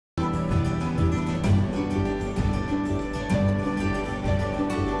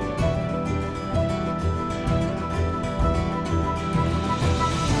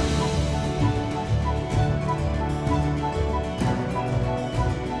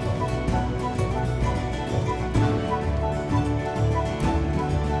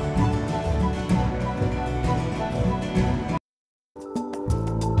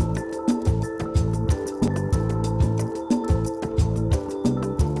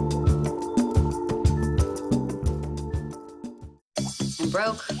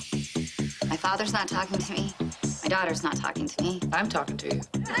broke. My father's not talking to me. My daughter's not talking to me. I'm talking to you.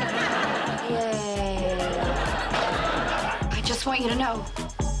 Yay. I just want you to know,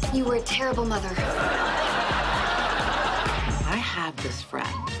 you were a terrible mother. I have this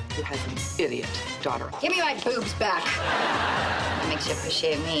friend who has an idiot daughter. Give me my boobs back. That makes you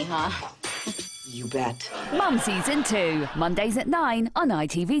appreciate me, huh? You bet. Mum Season 2, Mondays at 9 on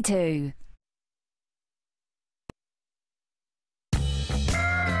ITV2.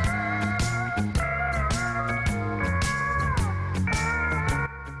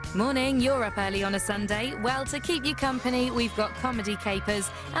 Morning, you're up early on a Sunday. Well, to keep you company, we've got comedy capers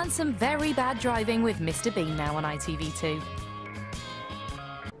and some very bad driving with Mr. Bean now on ITV2.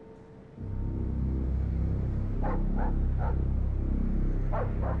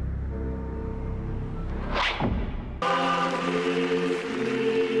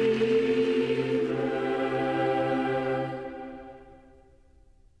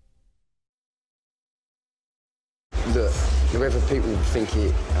 Look, whether people think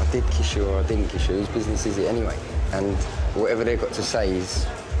I did kiss you or I didn't kiss you, whose business is it anyway? And whatever they've got to say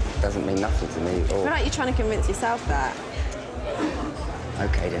doesn't mean nothing to me. I feel like you're trying to convince yourself that.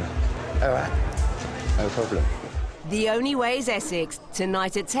 OK, then. All right. No problem. The Only Way is Essex,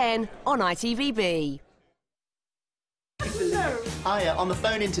 tonight at 10 on ITVB. Hi, on the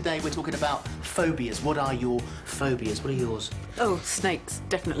phone in today, we're talking about phobias. What are your phobias? What are yours? Oh, snakes.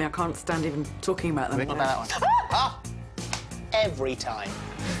 Definitely. I can't stand even talking about them. What about that one? Ah! Every time.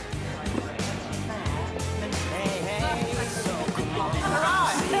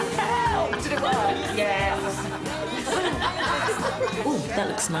 Did it work? Yes. Oh, that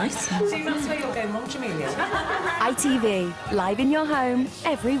looks nice. See, that's where you're going wrong, Jamelia. ITV, live in your home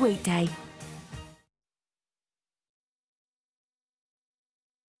every weekday.